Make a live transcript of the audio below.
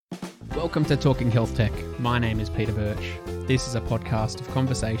Welcome to Talking Health Tech. My name is Peter Birch. This is a podcast of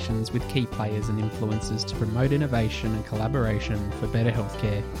conversations with key players and influencers to promote innovation and collaboration for better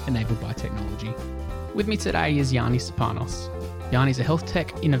healthcare enabled by technology. With me today is Yanni Sopanos. Yanni's a health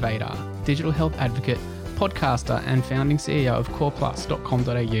tech innovator, digital health advocate, podcaster and founding CEO of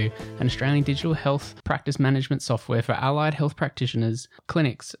coreplus.com.au, an Australian digital health practice management software for allied health practitioners,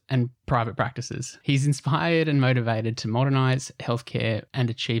 clinics and private practices. He's inspired and motivated to modernise healthcare and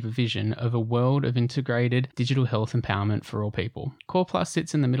achieve a vision of a world of integrated digital health empowerment for all people. CorePlus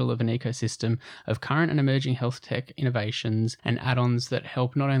sits in the middle of an ecosystem of current and emerging health tech innovations and add-ons that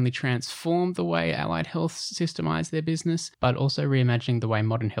help not only transform the way allied health systemize their business, but also reimagining the way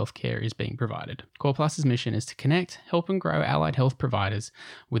modern healthcare is being provided. CorePlus's mission is to connect, help and grow allied health providers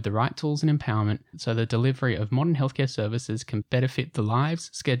with the right tools and empowerment so the delivery of modern healthcare services can better fit the lives,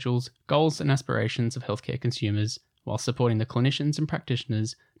 schedules, goals and aspirations of healthcare consumers while supporting the clinicians and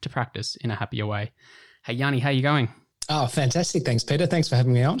practitioners to practice in a happier way. Hey Yanni, how are you going? Oh, fantastic. Thanks, Peter. Thanks for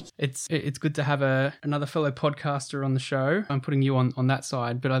having me on. It's good to have another fellow podcaster on the show. I'm putting you on that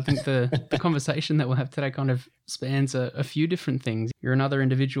side, but I think the conversation that we'll have today kind of spans a few different things. You're another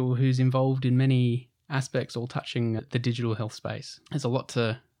individual who's involved in many aspects all touching the digital health space. There's a lot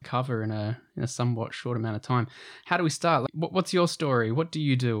to cover in a somewhat short amount of time. How do we start? What's your story? What do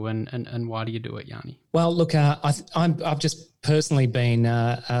you do and why do you do it, Yanni? Well, look, I've just personally been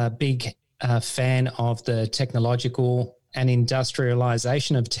a big fan of the technological and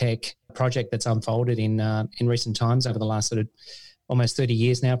industrialization of tech project that's unfolded in recent times over the last sort of almost 30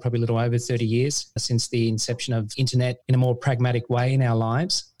 years now, probably a little over 30 years since the inception of internet in a more pragmatic way in our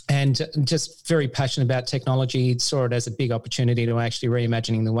lives. And just very passionate about technology, saw it as a big opportunity to actually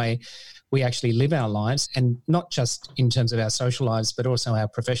reimagining the way we actually live our lives, and not just in terms of our social lives, but also our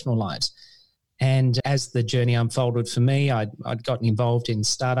professional lives. And as the journey unfolded for me, I'd gotten involved in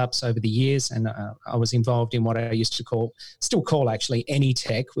startups over the years, and I was involved in what I used to still call actually any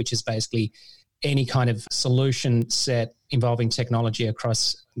tech, which is basically any kind of solution set involving technology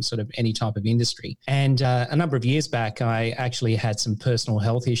across sort of any type of industry. And a number of years back, I actually had some personal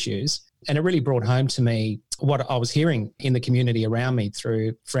health issues, and it really brought home to me what I was hearing in the community around me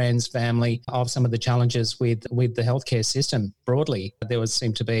through friends, family, of some of the challenges with the healthcare system broadly. There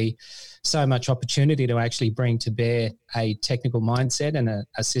seemed to be so much opportunity to actually bring to bear a technical mindset and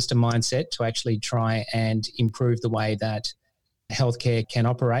a system mindset to actually try and improve the way that healthcare can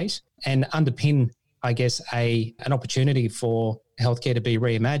operate and underpin, I guess, an opportunity for healthcare to be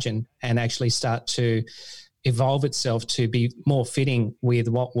reimagined and actually start to evolve itself to be more fitting with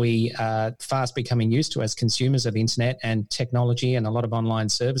what we are fast becoming used to as consumers of internet and technology and a lot of online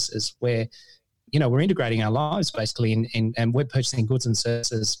services where, we're integrating our lives basically and we're purchasing goods and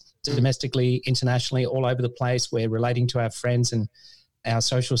services domestically, internationally, all over the place. We're relating to our friends and our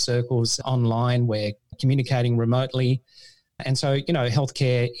social circles online. We're communicating remotely. And so,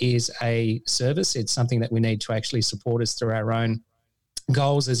 healthcare is a service. It's something that we need to actually support us through our own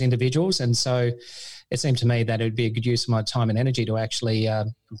goals as individuals. And so it seemed to me that it would be a good use of my time and energy to actually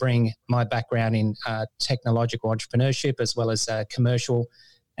bring my background in technological entrepreneurship as well as commercial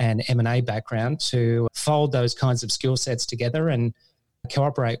and M&A background to fold those kinds of skill sets together and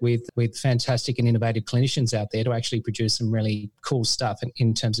cooperate with fantastic and innovative clinicians out there to actually produce some really cool stuff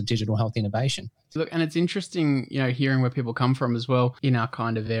in terms of digital health innovation. Look, and it's interesting, hearing where people come from as well in our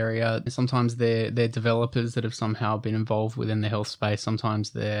kind of area. Sometimes they're developers that have somehow been involved within the health space. Sometimes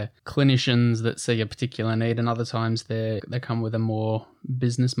they're clinicians that see a particular need, and other times they come with a more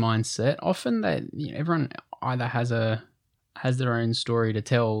business mindset. Often everyone either has their own story to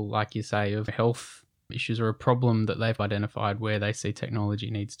tell, like you say, of health issues or a problem that they've identified where they see technology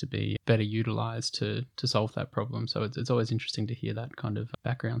needs to be better utilized to solve that problem. So it's always interesting to hear that kind of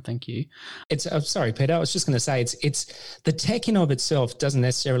background. Thank you. Sorry, Peter. I was just going to say it's the tech in of itself doesn't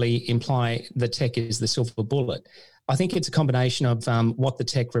necessarily imply the tech is the silver bullet. I think it's a combination of what the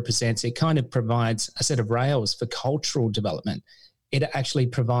tech represents. It kind of provides a set of rails for cultural development. It actually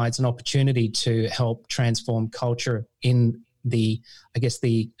provides an opportunity to help transform culture in the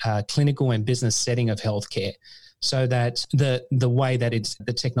clinical and business setting of healthcare, so that the way that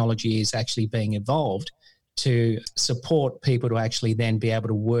the technology is actually being evolved to support people to actually then be able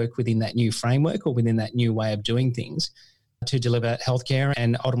to work within that new framework or within that new way of doing things to deliver healthcare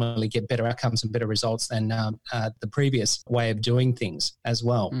and ultimately get better outcomes and better results than the previous way of doing things as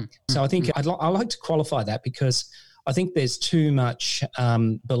well. So I think I like to qualify that because I think there's too much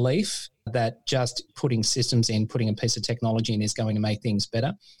belief that just putting systems in, putting a piece of technology in is going to make things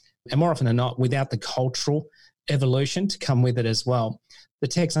better. And more often than not, without the cultural evolution to come with it as well, the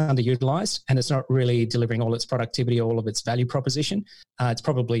tech's underutilized and it's not really delivering all its productivity, all of its value proposition. It's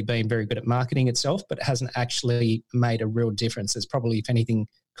probably been very good at marketing itself, but it hasn't actually made a real difference. It's probably, if anything,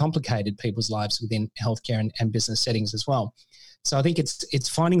 complicated people's lives within healthcare and business settings as well. So I think it's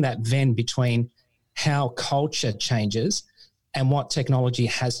finding that Venn between how culture changes and what technology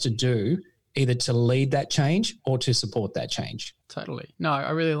has to do either to lead that change or to support that change. Totally. No,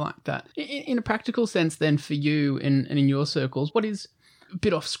 I really like that. In a practical sense then for you and in your circles, what is a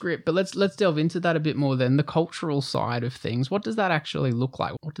bit off script, but let's delve into that a bit more then, the cultural side of things. What does that actually look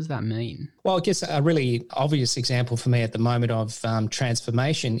like? What does that mean? Well, I guess a really obvious example for me at the moment of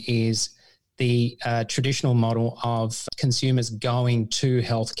transformation is the traditional model of consumers going to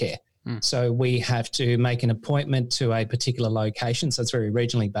healthcare. So we have to make an appointment to a particular location. So it's very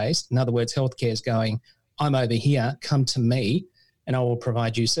regionally based. In other words, healthcare is going, I'm over here, come to me and I will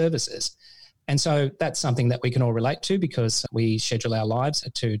provide you services. And so that's something that we can all relate to because we schedule our lives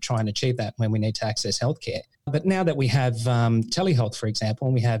to try and achieve that when we need to access healthcare. But now that we have telehealth, for example,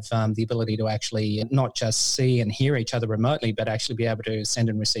 and we have the ability to actually not just see and hear each other remotely, but actually be able to send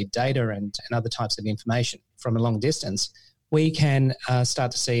and receive data and other types of information from a long distance, we can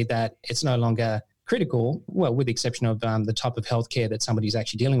start to see that it's no longer critical, well, with the exception of the type of healthcare that somebody's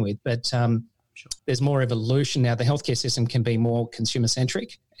actually dealing with. But there's more evolution now. The healthcare system can be more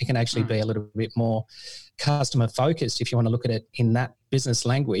consumer-centric. It can actually be a little bit more customer-focused, if you want to look at it in that business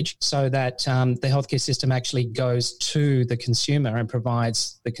language, so that the healthcare system actually goes to the consumer and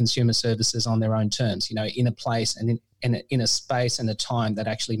provides the consumer services on their own terms, in a place and in a space and a time that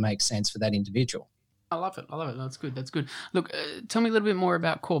actually makes sense for that individual. I love it. That's good. Look, tell me a little bit more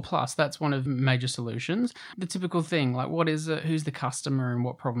about Core Plus. That's one of major solutions. The typical thing, like what is it, who's the customer and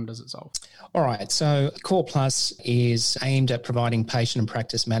what problem does it solve? All right. So Core Plus is aimed at providing patient and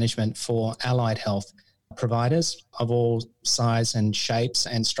practice management for allied health providers of all size and shapes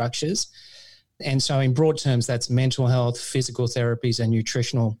and structures. And so in broad terms, that's mental health, physical therapies and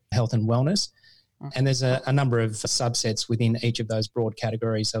nutritional health and wellness. And there's a number of subsets within each of those broad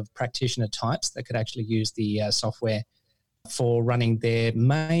categories of practitioner types that could actually use the software for running their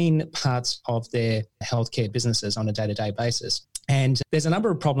main parts of their healthcare businesses on a day-to-day basis. And there's a number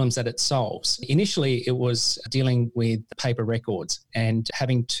of problems that it solves. Initially, it was dealing with paper records and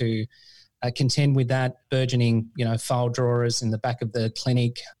having to contend with that, burgeoning, file drawers in the back of the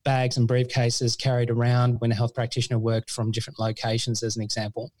clinic, bags and briefcases carried around when a health practitioner worked from different locations, as an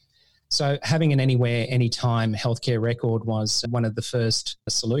example. So having an anywhere, anytime healthcare record was one of the first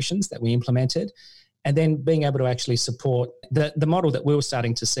solutions that we implemented. And then being able to actually support the model that we were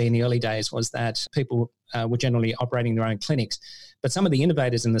starting to see in the early days was that people were generally operating their own clinics. But some of the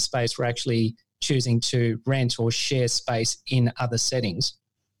innovators in the space were actually choosing to rent or share space in other settings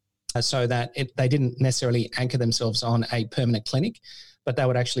so that they didn't necessarily anchor themselves on a permanent clinic, but they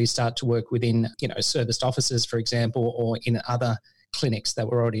would actually start to work within, serviced offices, for example, or in other clinics that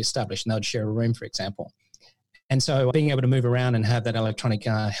were already established, and they would share a room, for example. And so being able to move around and have that electronic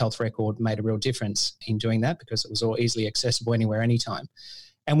health record made a real difference in doing that because it was all easily accessible anywhere, anytime.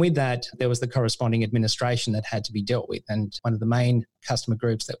 And with that, there was the corresponding administration that had to be dealt with. And one of the main customer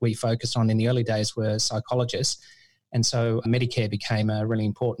groups that we focused on in the early days were psychologists. And so Medicare became a really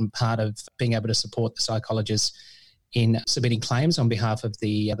important part of being able to support the psychologists in submitting claims on behalf of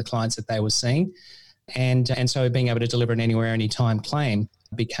the clients that they were seeing. And so being able to deliver an anywhere, anytime claim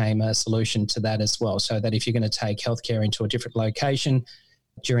became a solution to that as well. So that if you're going to take healthcare into a different location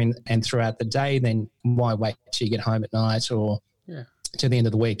during and throughout the day, then why wait till you get home at night or to the end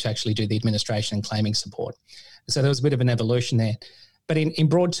of the week to actually do the administration and claiming support? So there was a bit of an evolution there. But in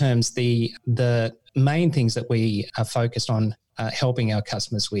broad terms, the main things that we are focused on helping our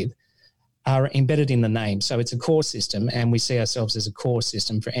customers with are embedded in the name. So it's a core system, and we see ourselves as a core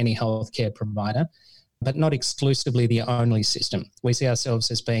system for any healthcare provider, but not exclusively the only system. We see ourselves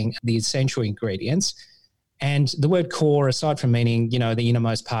as being the essential ingredients. And the word core, aside from meaning, the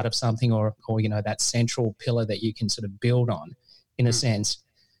innermost part of something or that central pillar that you can sort of build on, in a sense,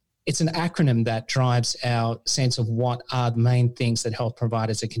 it's an acronym that drives our sense of what are the main things that health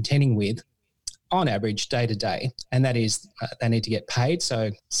providers are contending with on average day to day. And that is they need to get paid, so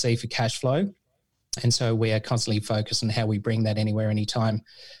C for cash flow. And so we are constantly focused on how we bring that anywhere, anytime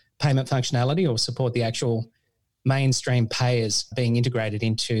payment functionality or support the actual mainstream payers being integrated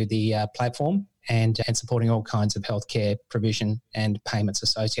into the platform and supporting all kinds of healthcare provision and payments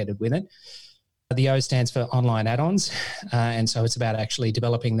associated with it. The O stands for online add-ons. And so it's about actually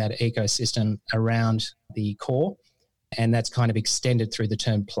developing that ecosystem around the core. And that's kind of extended through the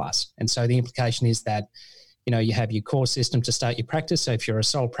term plus. And so the implication is that, you have your core system to start your practice. So if you're a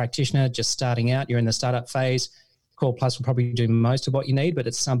sole practitioner just starting out, you're in the startup phase, Core Plus will probably do most of what you need, but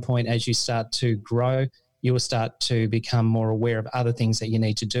at some point as you start to grow, you will start to become more aware of other things that you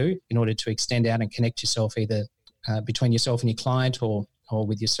need to do in order to extend out and connect yourself either between yourself and your client or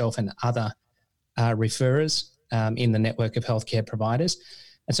with yourself and other referrers in the network of healthcare providers.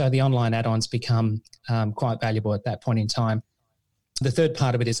 And so the online add-ons become quite valuable at that point in time. The third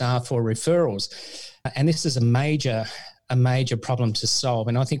part of it is R4 referrals. And this is a major problem to solve.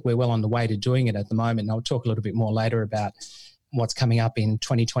 And I think we're well on the way to doing it at the moment. And I'll talk a little bit more later about what's coming up in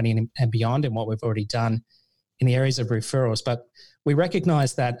 2020 and beyond and what we've already done in the areas of referrals. But we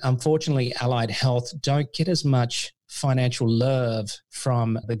recognise that, unfortunately, allied health don't get as much financial love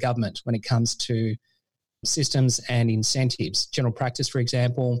from the government when it comes to systems and incentives. General practice, for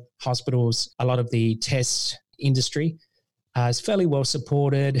example, hospitals, a lot of the test industry is fairly well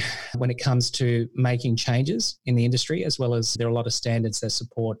supported when it comes to making changes in the industry, as well as there are a lot of standards that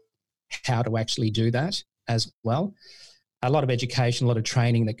support how to actually do that as well. A lot of education, a lot of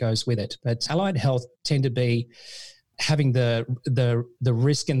training that goes with it. But allied health tend to be having the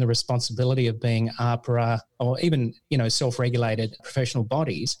risk and the responsibility of being AHPRA or even, self-regulated professional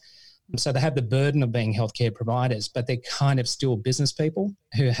bodies. So they have the burden of being healthcare providers, but they're kind of still business people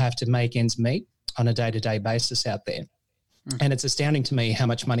who have to make ends meet on a day-to-day basis out there. And it's astounding to me how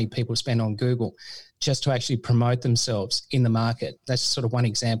much money people spend on Google just to actually promote themselves in the market. That's sort of one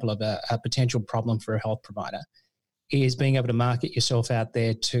example of a potential problem for a health provider, is being able to market yourself out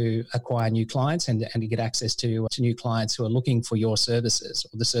there to acquire new clients and to get access to new clients who are looking for your services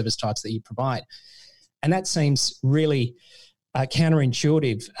or the service types that you provide. And that seems really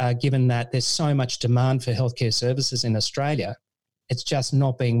counterintuitive, given that there's so much demand for healthcare services in Australia. It's just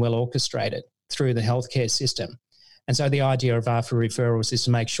not being well orchestrated through the healthcare system. And so the idea of AHPRA referrals is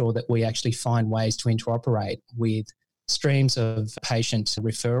to make sure that we actually find ways to interoperate with streams of patient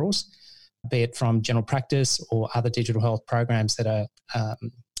referrals, be it from general practice or other digital health programs that are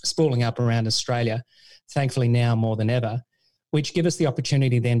spooling up around Australia, thankfully now more than ever, which give us the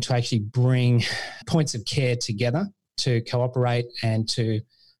opportunity then to actually bring points of care together to cooperate and to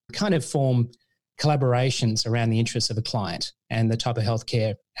kind of form collaborations around the interests of a client and the type of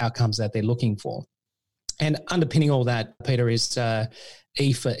healthcare outcomes that they're looking for. And underpinning all that, Peter, is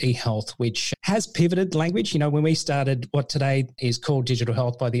E for eHealth, which has pivoted language. When we started what today is called digital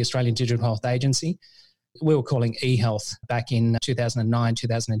health by the Australian Digital Health Agency, we were calling eHealth back in 2009,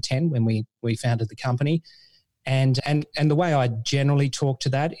 2010 when we founded the company. And the way I generally talk to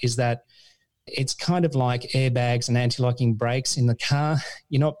that is that it's kind of like airbags and anti-locking brakes in the car.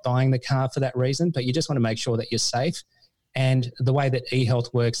 You're not buying the car for that reason, but you just want to make sure that you're safe. And the way that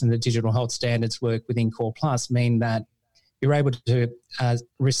eHealth works and the digital health standards work within Core Plus mean that you're able to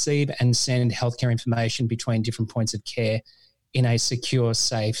receive and send healthcare information between different points of care in a secure,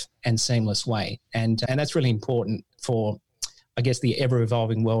 safe and seamless way. And that's really important for, I guess, the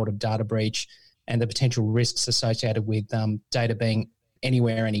ever-evolving world of data breach and the potential risks associated with data being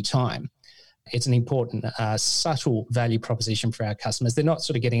anywhere, anytime. It's an important, subtle value proposition for our customers. They're not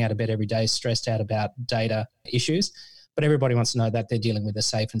sort of getting out of bed every day stressed out about data issues, but everybody wants to know that they're dealing with a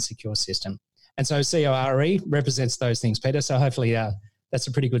safe and secure system. And so CORE represents those things, Peter. So hopefully that's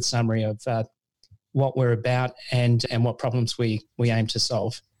a pretty good summary of what we're about and what problems we aim to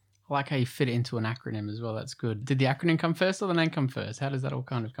solve. I like how you fit it into an acronym as well. That's good. Did the acronym come first or the name come first? How does that all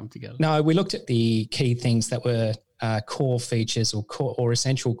kind of come together? No, we looked at the key things that were core features or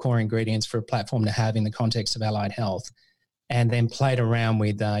essential core ingredients for a platform to have in the context of allied health, and then played around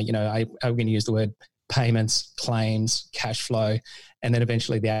with, I'm going to use the word payments, claims, cash flow, and then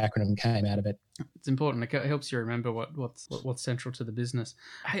eventually the acronym came out of it. It's important. It helps you remember what's central to the business.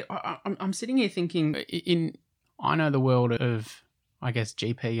 Hey, I'm sitting here thinking, I know the world of, I guess,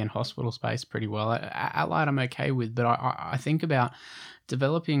 GP and hospital space pretty well. Allied I'm okay with, but I think about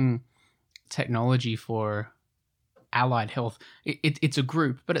developing technology for allied health. It's a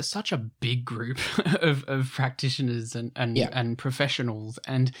group, but it's such a big group of practitioners and professionals,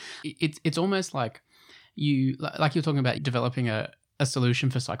 and it's almost like you're talking about developing a solution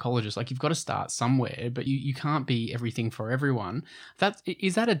for psychologists. Like, you've got to start somewhere, but you can't be everything for everyone.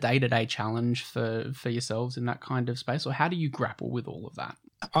 Is that a day-to-day challenge for yourselves in that kind of space, or how do you grapple with all of that?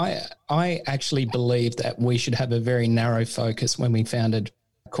 I actually believe that we should have a very narrow focus when we founded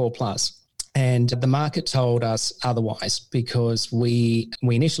Core Plus. And the market told us otherwise, because we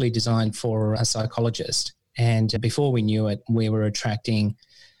initially designed for a psychologist. And before we knew it, we were attracting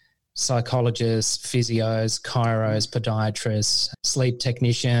psychologists, physios, chiros, podiatrists, sleep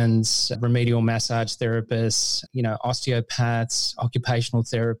technicians, remedial massage therapists, osteopaths, occupational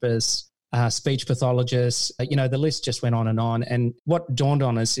therapists, speech pathologists. The list just went on. And what dawned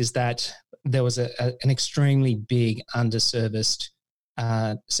on us is that there was an extremely big underserviced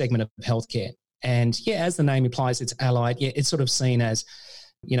segment of healthcare. And yeah, as the name implies, it's allied. Yeah, it's sort of seen as,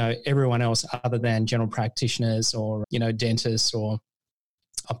 everyone else other than general practitioners or, dentists or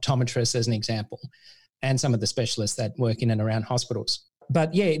optometrists, as an example, and some of the specialists that work in and around hospitals.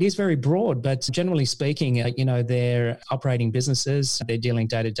 But yeah, it is very broad. But generally speaking, they're operating businesses. They're dealing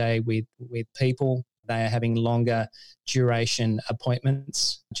day to day with people. They are having longer duration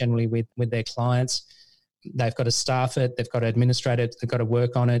appointments, generally with their clients. They've got to staff it. They've got to administrate it. They've got to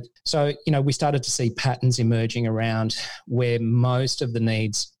work on it. So, we started to see patterns emerging around where most of the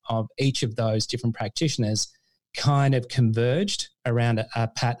needs of each of those different practitioners kind of converged around a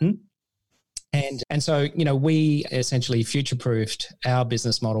pattern. And so, we essentially future-proofed our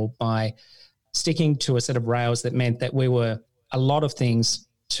business model by sticking to a set of rails that meant that we were a lot of things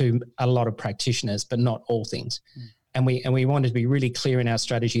to a lot of practitioners, but not all things. And we wanted to be really clear in our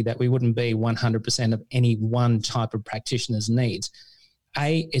strategy that we wouldn't be 100% of any one type of practitioner's needs.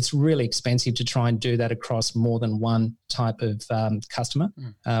 It's really expensive to try and do that across more than one type of customer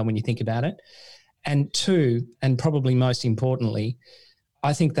when you think about it. And two, and probably most importantly,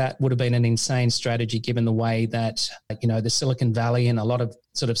 I think that would have been an insane strategy given the way that, the Silicon Valley and a lot of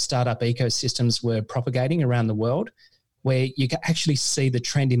sort of startup ecosystems were propagating around the world, where you can actually see the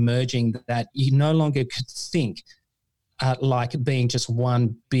trend emerging that you no longer could think like being just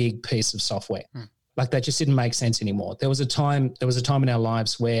one big piece of software. Like that just didn't make sense anymore. There was a time in our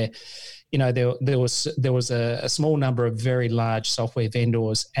lives where, there was a small number of very large software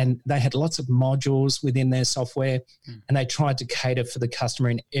vendors, and they had lots of modules within their software, and they tried to cater for the customer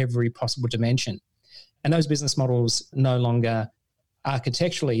in every possible dimension. And those business models no longer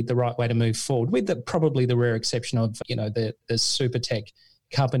architecturally the right way to move forward, with probably the rare exception of, the super tech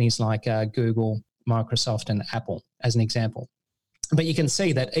companies like Google, Microsoft, and Apple, as an example. But you can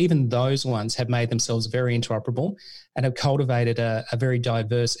see that even those ones have made themselves very interoperable and have cultivated a very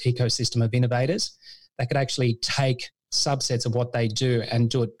diverse ecosystem of innovators that could actually take subsets of what they do and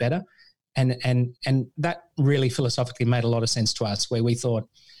do it better. And that really philosophically made a lot of sense to us, where we thought,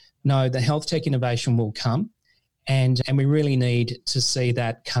 no, the health tech innovation will come, and we really need to see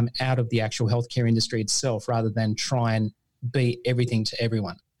that come out of the actual healthcare industry itself rather than try and be everything to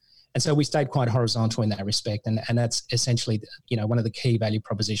everyone. And so we stayed quite horizontal in that respect. And that's essentially, one of the key value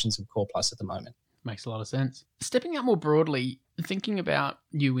propositions of Core Plus at the moment. Makes a lot of sense. Stepping out more broadly, thinking about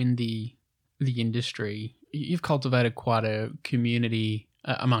you in the industry, you've cultivated quite a community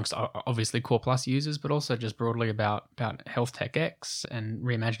amongst obviously Core Plus users, but also just broadly about Health Tech X and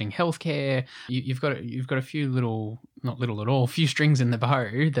reimagining healthcare. You've got a few not little at all, few strings in the bow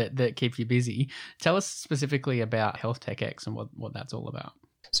that keep you busy. Tell us specifically about Health Tech X and what that's all about.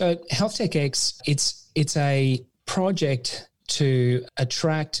 So Health Tech X, it's a project to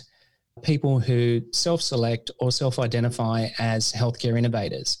attract people who self-select or self-identify as healthcare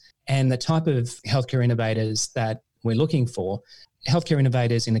innovators. And the type of healthcare innovators that we're looking for, healthcare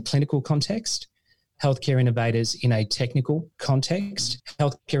innovators in a clinical context, healthcare innovators in a technical context,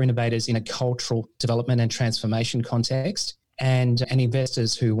 healthcare innovators in a cultural development and transformation context, and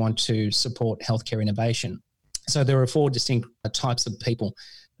investors who want to support healthcare innovation. So there are 4 distinct types of people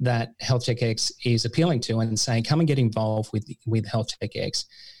that Health Tech X is appealing to and saying, come and get involved with Health Tech X.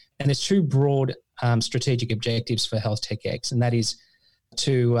 And there's 2 broad strategic objectives for Health Tech X, and that is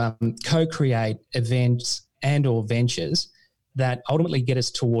to co-create events and or ventures that ultimately get us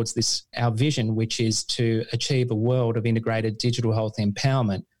towards our vision, which is to achieve a world of integrated digital health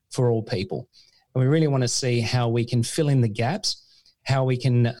empowerment for all people. And we really want to see how we can fill in the gaps, how we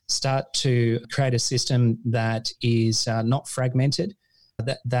can start to create a system that is not fragmented,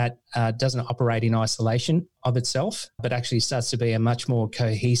 that doesn't operate in isolation of itself, but actually starts to be a much more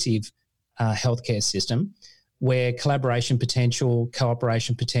cohesive healthcare system where collaboration potential,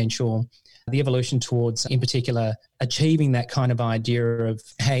 cooperation potential, the evolution towards, in particular, achieving that kind of idea of,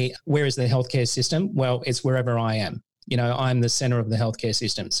 hey, where is the healthcare system? Well, it's wherever I am. I'm the center of the healthcare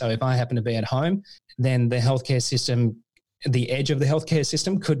system. So if I happen to be at home, then the healthcare system, the edge of the healthcare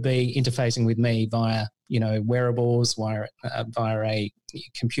system could be interfacing with me via, wearables, via a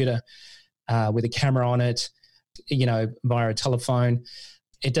computer with a camera on it, via a telephone.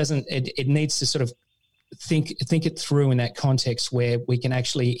 It needs to sort of think it through in that context where we can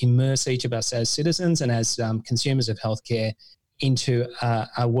actually immerse each of us as citizens and as consumers of healthcare into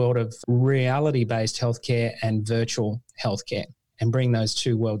a world of reality-based healthcare and virtual healthcare, and bring those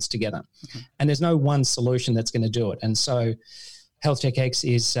 2 worlds together. Mm-hmm. And there's no one solution that's going to do it. And so Health Tech X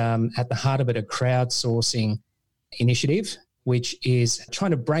is at the heart of it a crowdsourcing initiative, which is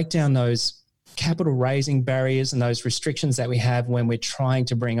trying to break down those capital raising barriers and those restrictions that we have when we're trying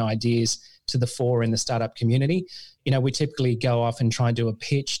to bring ideas to the fore in the startup community. We typically go off and try and do a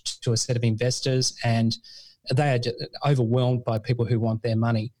pitch to a set of investors, and they are just overwhelmed by people who want their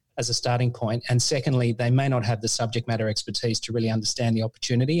money as a starting point. And secondly, they may not have the subject matter expertise to really understand the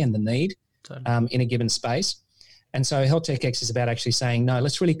opportunity and the need in a given space. And so Health Tech X is about actually saying, no,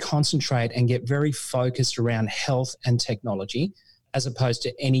 let's really concentrate and get very focused around health and technology, as opposed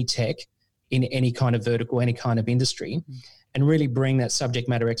to any tech in any kind of vertical, any kind of industry, and really bring that subject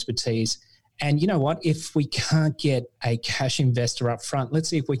matter expertise. And you know what? If we can't get a cash investor up front, let's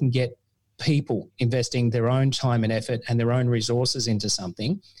see if we can get people investing their own time and effort and their own resources into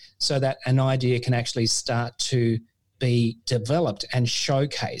something, so that an idea can actually start to be developed and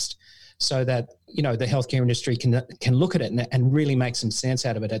showcased, so that the healthcare industry can look at it and really make some sense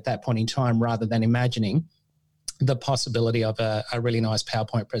out of it at that point in time, rather than imagining the possibility of a really nice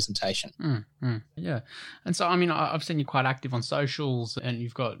PowerPoint presentation. Yeah. And so, I've seen you quite active on socials, and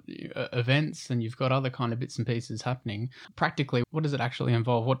you've got events and you've got other kind of bits and pieces happening. Practically, what does it actually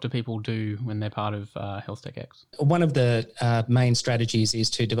involve? What do people do when they're part of Health Tech X? One of the main strategies is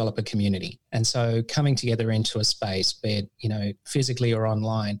to develop a community. And so coming together into a space, be it, physically or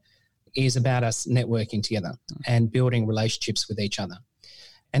online, is about us networking together and building relationships with each other.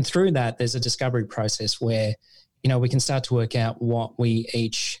 And through that, there's a discovery process where we can start to work out what we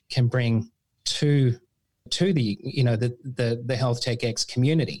each can bring to the Health Tech X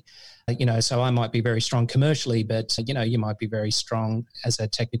community. So I might be very strong commercially, but you might be very strong as a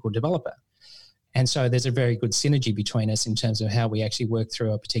technical developer. And so there's a very good synergy between us in terms of how we actually work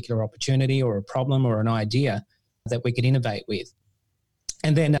through a particular opportunity or a problem or an idea that we could innovate with.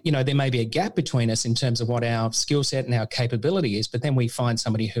 And then, there may be a gap between us in terms of what our skill set and our capability is, but then we find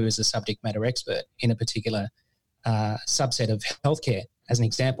somebody who is a subject matter expert in a particular subset of healthcare, as an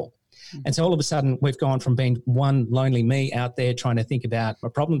example. And so all of a sudden, we've gone from being one lonely me out there trying to think about a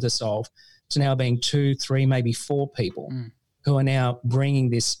problem to solve, to now being 2, 3, maybe 4 people who are now bringing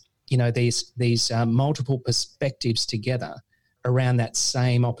this, these multiple perspectives together around that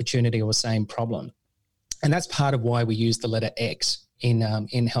same opportunity or same problem. And that's part of why we use the letter X in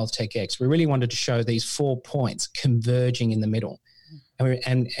Health Tech X. We really wanted to show these 4 points converging in the middle.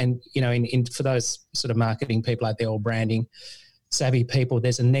 And for those sort of marketing people out there or branding savvy people,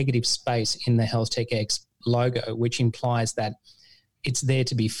 there's a negative space in the Health Tech X logo, which implies that it's there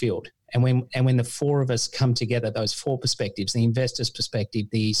to be filled. And when the 4 of us come together, those 4 perspectives, the investor's perspective,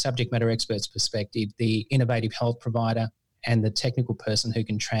 the subject matter expert's perspective, the innovative health provider, and the technical person who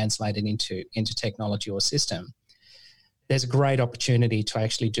can translate it into technology or system, there's a great opportunity to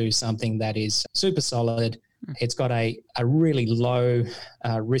actually do something that is super solid. It's got a really low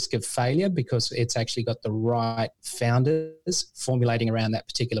risk of failure, because it's actually got the right founders formulating around that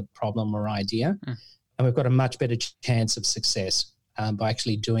particular problem or idea. And we've got a much better chance of success by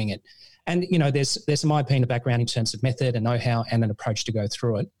actually doing it. And, there's some IP in the background in terms of method and know-how and an approach to go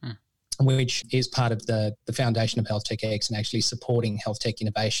through it, which is part of the foundation of Health Tech X and actually supporting health tech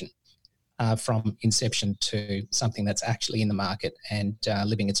innovation from inception to something that's actually in the market and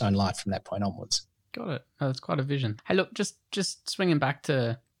living its own life from that point onwards. Got it. Oh, that's quite a vision. Hey, look, just swinging back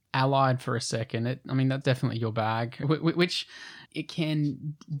to Allied for a second. That's definitely your bag, which it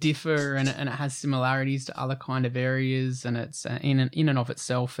can differ and it has similarities to other kind of areas, and it's in and of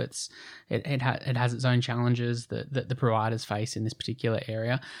itself, it has its own challenges that the providers face in this particular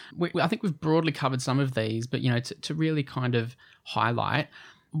area. I think we've broadly covered some of these, but to really kind of highlight,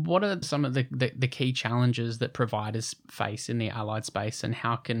 what are some of the key challenges that providers face in the allied space, and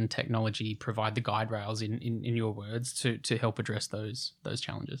how can technology provide the guide rails, in your words, to help address those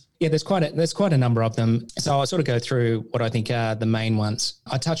challenges? Yeah, there's quite a number of them. So I'll sort of go through what I think are the main ones.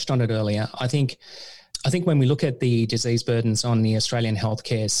 I touched on it earlier. I think when we look at the disease burdens on the Australian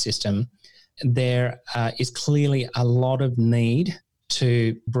healthcare system, there is clearly a lot of need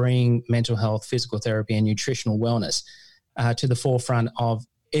to bring mental health, physical therapy, and nutritional wellness to the forefront of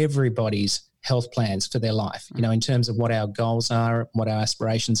everybody's health plans for their life, in terms of what our goals are, what our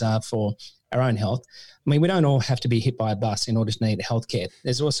aspirations are for our own health. I mean, we don't all have to be hit by a bus in order to need healthcare.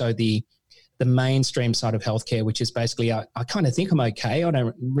 There's also the mainstream side of healthcare, which is basically, I kind of think I'm okay. I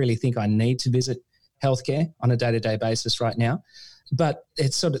don't really think I need to visit healthcare on a day-to-day basis right now. But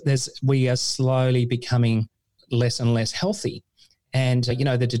it's sort of, we are slowly becoming less and less healthy. And,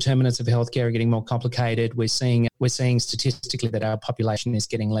 the determinants of healthcare are getting more complicated. We're seeing statistically that our population is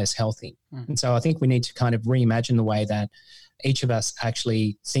getting less healthy. And so I think we need to kind of reimagine the way that each of us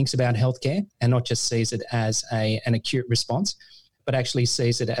actually thinks about healthcare, and not just sees it as an acute response, but actually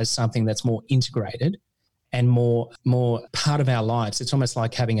sees it as something that's more integrated and more part of our lives. It's almost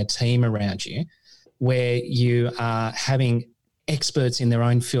like having a team around you where you are having experts in their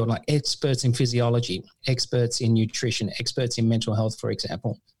own field, like experts in physiology, experts in nutrition, experts in mental health, for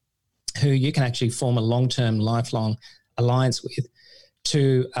example, who you can actually form a long-term, lifelong alliance with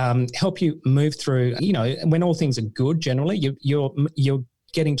to help you move through, when all things are good, generally, you're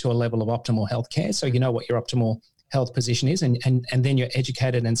getting to a level of optimal healthcare. So you know what your optimal health position is, and then you're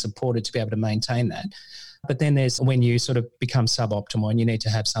educated and supported to be able to maintain that. But then there's when you sort of become suboptimal and you need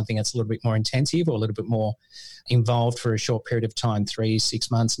to have something that's a little bit more intensive or a little bit more involved for a short period of time, 3,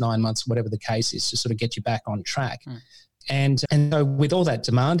 6 months, 9 months, whatever the case is, to sort of get you back on track. And so with all that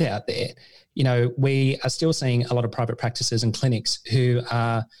demand out there, we are still seeing a lot of private practices and clinics who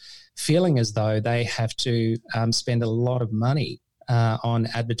are feeling as though they have to spend a lot of money on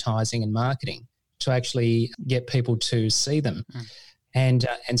advertising and marketing to actually get people to see them. And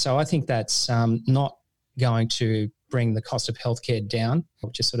so I think that's not going to bring the cost of healthcare down,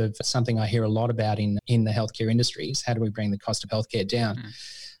 which is sort of something I hear a lot about in the healthcare industry, is how do we bring the cost of healthcare down?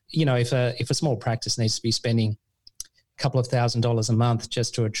 If a small practice needs to be spending a couple of $1,000s a month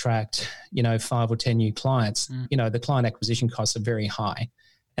just to attract, 5 or 10 new clients, the client acquisition costs are very high.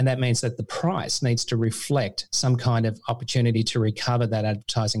 And that means that the price needs to reflect some kind of opportunity to recover that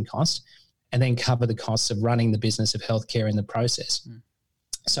advertising cost and then cover the costs of running the business of healthcare in the process.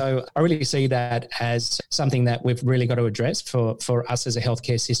 So I really see that as something that we've really got to address for us as a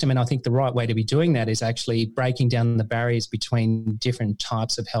healthcare system. And I think the right way to be doing that is actually breaking down the barriers between different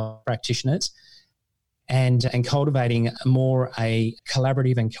types of health practitioners and cultivating more a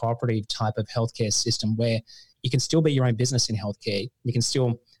collaborative and cooperative type of healthcare system where you can still be your own business in healthcare. You can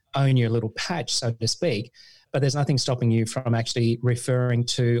still own your little patch, so to speak, but there's nothing stopping you from actually referring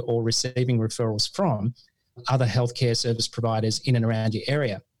to or receiving referrals from other healthcare service providers in and around your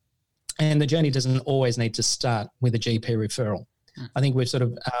area. And the journey doesn't always need to start with a GP referral. I think we've sort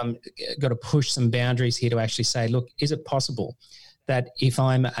of got to push some boundaries here to actually say, look, is it possible that if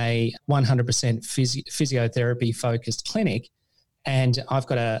I'm a 100% physiotherapy focused clinic and I've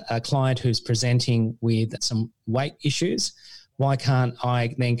got a client who's presenting with some weight issues, why can't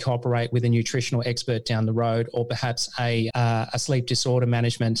I then cooperate with a nutritional expert down the road, or perhaps a sleep disorder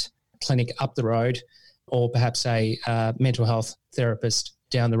management clinic up the road, or perhaps a mental health therapist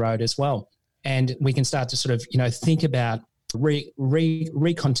down the road as well? And we can start to sort of, think about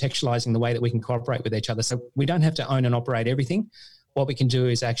recontextualizing the way that we can cooperate with each other. So we don't have to own and operate everything. What we can do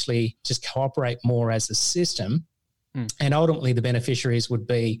is actually just cooperate more as a system. And ultimately the beneficiaries would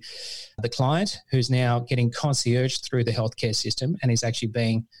be the client, who's now getting concierge through the healthcare system and is actually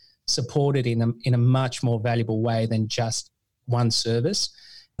being supported in a much more valuable way than just one service.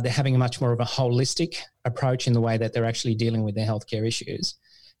 They're having a much more of a holistic approach in the way that they're actually dealing with their healthcare issues.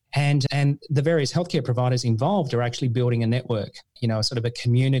 And the various healthcare providers involved are actually building a network, sort of a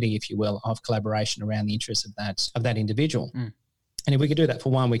community, if you will, of collaboration around the interests of that individual. And if we could do that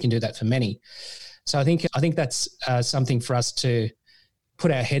for one, we can do that for many. So I think that's something for us to put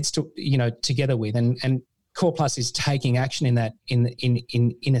our heads to, together with, and Core Plus is taking action in that,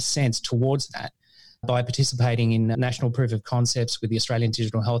 in a sense, towards that, by participating in national proof of concepts with the Australian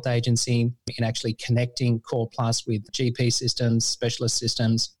Digital Health Agency, in actually connecting Core Plus with GP systems, specialist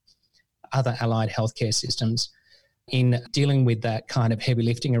systems, other allied healthcare systems, in dealing with that kind of heavy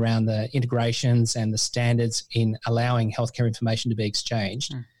lifting around the integrations and the standards in allowing healthcare information to be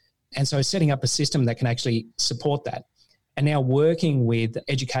exchanged. And so setting up a system that can actually support that. And now working with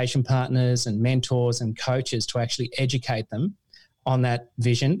education partners and mentors and coaches to actually educate them on that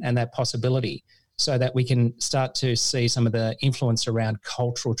vision and that possibility, so that we can start to see some of the influence around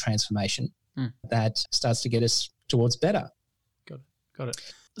cultural transformation that starts to get us towards better. Got it.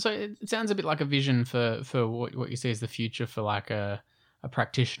 So it sounds a bit like a vision for what you see as the future for like a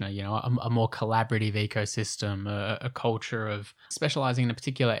practitioner, a more collaborative ecosystem, a culture of specializing in a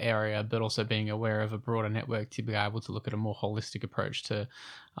particular area, but also being aware of a broader network to be able to look at a more holistic approach to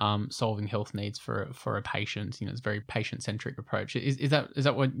solving health needs for a patient. It's a very patient-centric approach. Is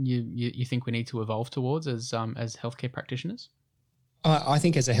that what you think we need to evolve towards as healthcare practitioners? I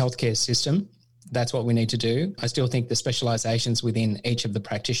think as a healthcare system, that's what we need to do. I still think the specializations within each of the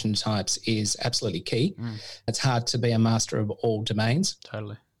practitioner types is absolutely key. It's hard to be a master of all domains.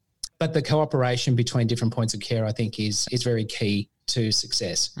 Totally. But the cooperation between different points of care, I think, is very key to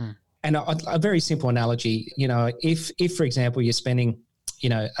success. And a very simple analogy, if for example, you're spending,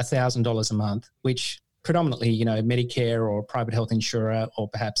 $1,000 a month, which predominantly, Medicare or private health insurer, or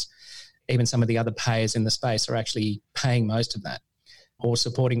perhaps even some of the other payers in the space are actually paying most of that, or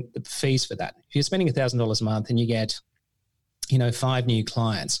supporting the fees for that. If you're spending $1,000 a month and you get, 5 new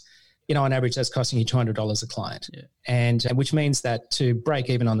clients, on average, that's costing you $200 a client. Yeah. And which means that to break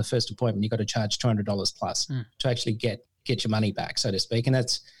even on the first appointment, you've got to charge $200 plus to actually get your money back, so to speak. And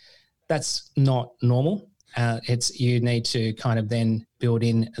that's not normal. You need to kind of then build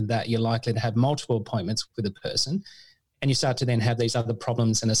in that you're likely to have multiple appointments with a person, and you start to then have these other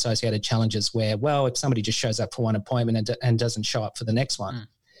problems and associated challenges where, well, if somebody just shows up for one appointment and doesn't show up for the next one,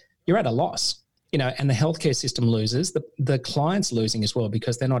 you're at a loss, and the healthcare system loses, the client's losing as well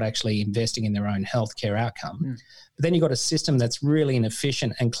because they're not actually investing in their own healthcare outcome. But then you've got a system that's really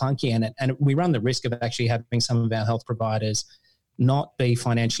inefficient and clunky, and we run the risk of actually having some of our health providers not be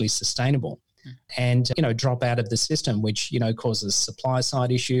financially sustainable and, drop out of the system, which, causes supply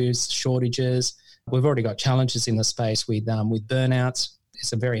side issues, shortages. We've already got challenges in the space with burnouts.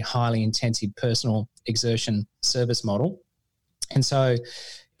 It's a very highly intensive personal exertion service model. And so,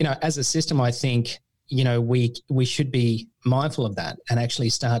 as a system, I think, we should be mindful of that and actually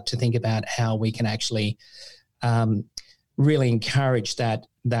start to think about how we can actually really encourage that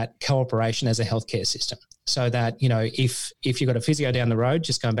cooperation as a healthcare system. So that, if you've got a physio down the road,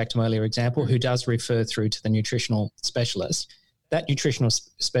 just going back to my earlier example, who does refer through to the nutritional specialist, that nutritional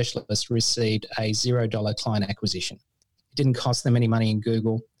specialist received a $0 client acquisition. It didn't cost them any money in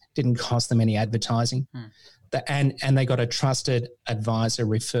Google, didn't cost them any advertising. And they got a trusted advisor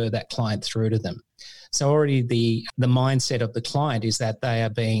refer that client through to them. So already the mindset of the client is that they are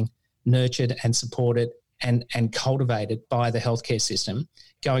being nurtured and supported and cultivated by the healthcare system,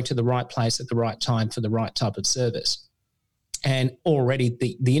 going to the right place at the right time for the right type of service. And already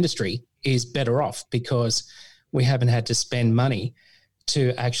the industry is better off because we haven't had to spend money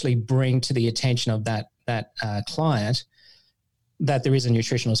to actually bring to the attention of that client that there is a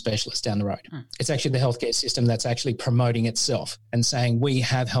nutritional specialist down the road. It's actually the healthcare system that's actually promoting itself and saying, we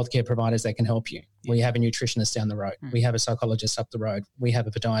have healthcare providers that can help you. We have a nutritionist down the road. We have a psychologist up the road. We have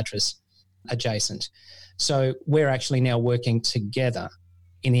a podiatrist adjacent. So we're actually now working together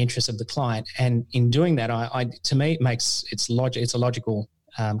in the interest of the client. And in doing that, to me, it's a logical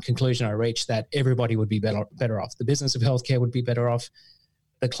conclusion I reach that everybody would be better off. The business of healthcare would be better off.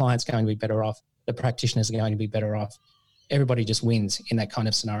 The client's going to be better off. The practitioners are going to be better off. Everybody just wins in that kind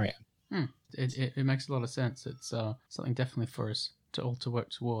of scenario. It makes a lot of sense. It's something definitely for us to all to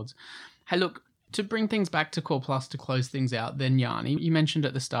work towards. Hey, look, to bring things back to Core Plus to close things out then, Yanni, you mentioned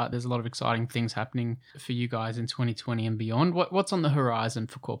at the start there's a lot of exciting things happening for you guys in 2020 and beyond. What's on the horizon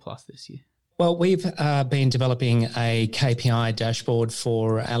for Core Plus this year? Well, we've been developing a KPI dashboard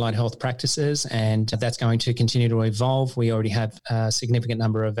for allied health practices, and that's going to continue to evolve. We already have a significant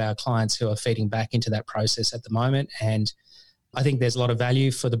number of our clients who are feeding back into that process at the moment, and I think there's a lot of value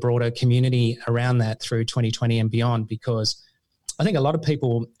for the broader community around that through 2020 and beyond, because I think a lot of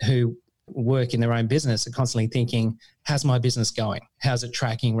people who work in their own business are constantly thinking, how's my business going? How's it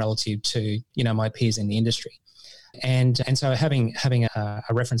tracking relative to, my peers in the industry? And so having a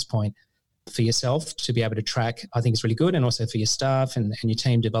reference point for yourself to be able to track, I think is really good, and also for your staff and your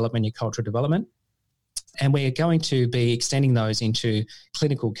team development, your cultural development. And we're going to be extending those into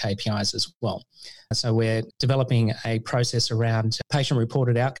clinical KPIs as well. So we're developing a process around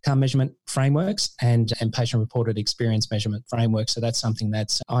patient-reported outcome measurement frameworks and patient-reported experience measurement frameworks. So that's something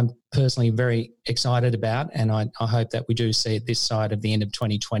that I'm personally very excited about, and I hope that we do see it this side of the end of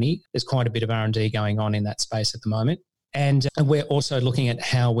 2020. There's quite a bit of R&D going on in that space at the moment. And we're also looking at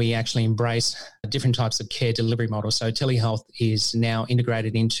how we actually embrace different types of care delivery models. So telehealth is now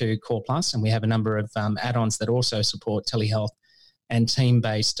integrated into Core Plus, and we have a number of add-ons that also support telehealth and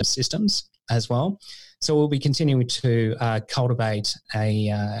team-based systems as well. So we'll be continuing to cultivate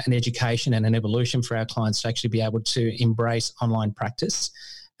an education and an evolution for our clients to actually be able to embrace online practice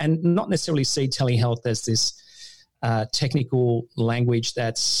and not necessarily see telehealth as this technical language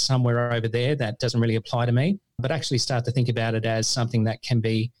that's somewhere over there that doesn't really apply to me, but actually start to think about it as something that can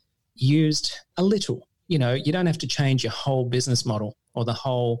be used a little. You don't have to change your whole business model or the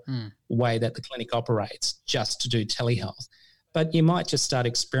whole way that the clinic operates just to do telehealth. But you might just start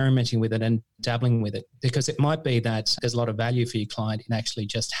experimenting with it and dabbling with it, because it might be that there's a lot of value for your client in actually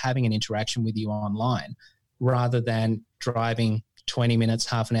just having an interaction with you online rather than driving 20 minutes,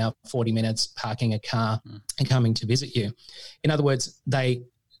 half an hour, 40 minutes, parking a car and coming to visit you. In other words, they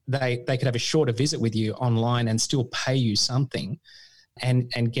could have a shorter visit with you online and still pay you something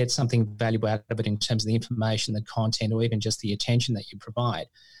and get something valuable out of it in terms of the information, the content, or even just the attention that you provide.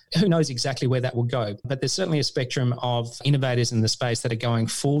 Who knows exactly where that will go? But there's certainly a spectrum of innovators in the space that are going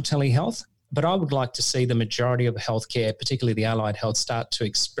full telehealth. But I would like to see the majority of healthcare, particularly the allied health, start to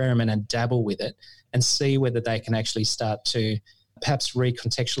experiment and dabble with it and see whether they can actually start to perhaps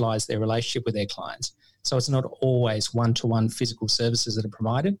recontextualize their relationship with their clients. So it's not always one-to-one physical services that are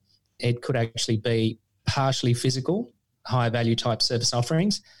provided. It could actually be partially physical, higher value type service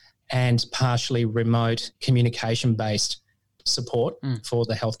offerings, and partially remote communication-based support for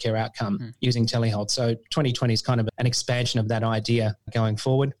the healthcare outcome using telehealth. So 2020 is kind of an expansion of that idea going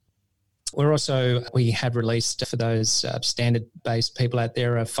forward. We have released for those standard-based people out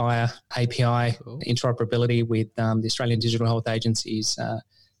there a FHIR API interoperability with the Australian Digital Health Agency's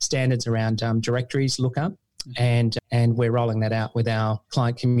standards around directories lookup. And we're rolling that out with our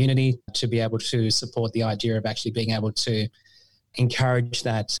client community to be able to support the idea of actually being able to encourage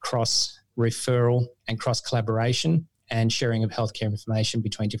that cross-referral and cross-collaboration and sharing of healthcare information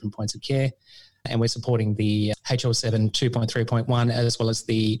between different points of care. And we're supporting the HL7 2.3.1 as well as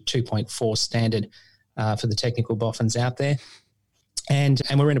the 2.4 standard for the technical boffins out there. And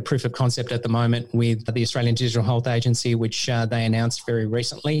we're in a proof of concept at the moment with the Australian Digital Health Agency, which they announced very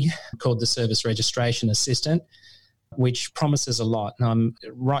recently, called the Service Registration Assistant, which promises a lot. And I'm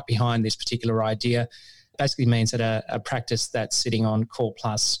right behind this particular idea. Basically means that a practice that's sitting on Core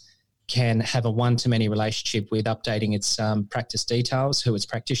Plus can have a one-to-many relationship with updating its practice details, who its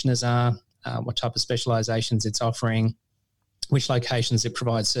practitioners are, what type of specializations it's offering, which locations it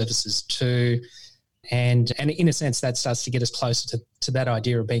provides services to. And in a sense, that starts to get us closer to that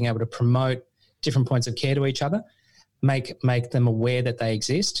idea of being able to promote different points of care to each other, make them aware that they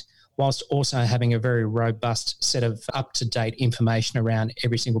exist, whilst also having a very robust set of up-to-date information around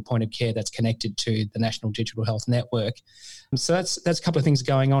every single point of care that's connected to the National Digital Health Network. So that's a couple of things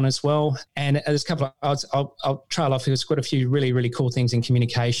going on as well. And there's a couple of, I'll trail off. There's quite a few really, really cool things in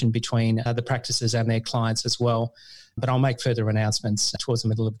communication between the practices and their clients as well. But I'll make further announcements towards the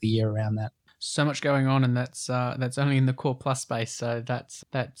middle of the year around that. So much going on, and that's only in the Core Plus space. So that's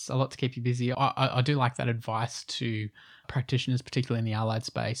a lot to keep you busy. I do like that advice to practitioners, particularly in the allied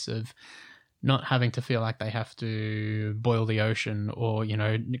space, of not having to feel like they have to boil the ocean or,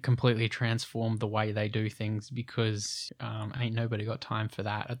 completely transform the way they do things, because ain't nobody got time for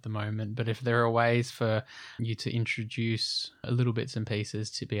that at the moment. But if there are ways for you to introduce little bits and pieces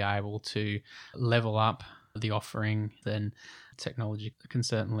to be able to level up the offering, then technology can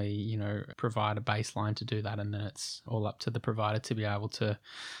certainly, provide a baseline to do that, and then it's all up to the provider to be able to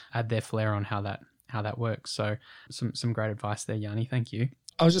add their flair on how that works. So some great advice there, Yanni. Thank you.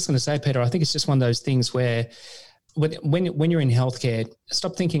 I was just going to say, Peter, I think it's just one of those things where when you're in healthcare,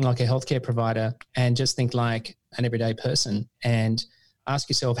 stop thinking like a healthcare provider and just think like an everyday person, and ask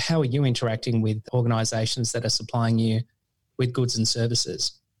yourself, how are you interacting with organizations that are supplying you with goods and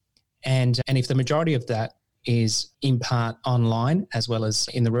services? And if the majority of that is in part online as well as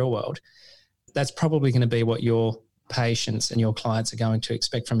in the real world, that's probably going to be what your patients and your clients are going to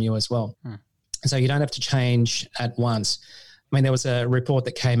expect from you as well. So you don't have to change at once. I mean, there was a report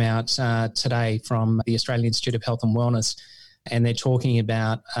that came out today from the Australian Institute of Health and Wellness, and they're talking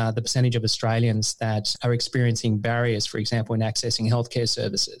about the percentage of Australians that are experiencing barriers, for example, in accessing healthcare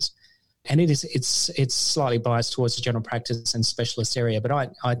services. And it's slightly biased towards the general practice and specialist area, but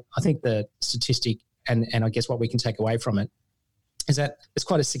I think the statistic and I guess what we can take away from it is that there's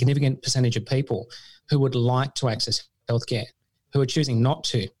quite a significant percentage of people who would like to access healthcare who are choosing not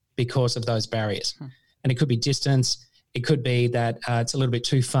to because of those barriers. And it could be distance. It could be that it's a little bit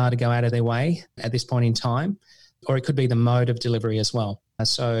too far to go out of their way at this point in time, or it could be the mode of delivery as well.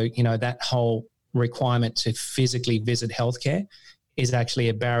 So, that whole requirement to physically visit healthcare is actually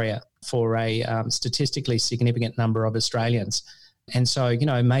a barrier for a statistically significant number of Australians. And so,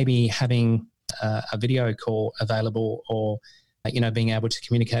 maybe having a video call available or, being able to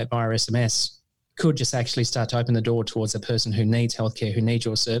communicate via SMS could just actually start to open the door towards a person who needs healthcare, who needs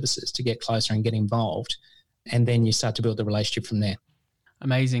your services, to get closer and get involved. And then you start to build the relationship from there.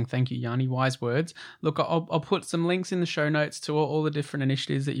 Amazing. Thank you, Yanni. Wise words. Look, I'll put some links in the show notes to all the different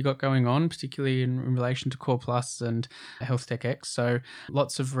initiatives that you got going on, particularly in relation to Core Plus and Health Tech X. So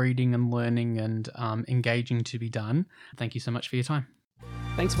lots of reading and learning and engaging to be done. Thank you so much for your time.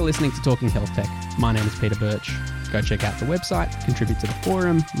 Thanks for listening to Talking Health Tech. My name is Peter Birch. Go check out the website, contribute to the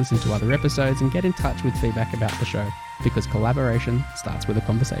forum, listen to other episodes, and get in touch with feedback about the show, because collaboration starts with a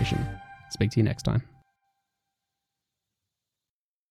conversation. Speak to you next time.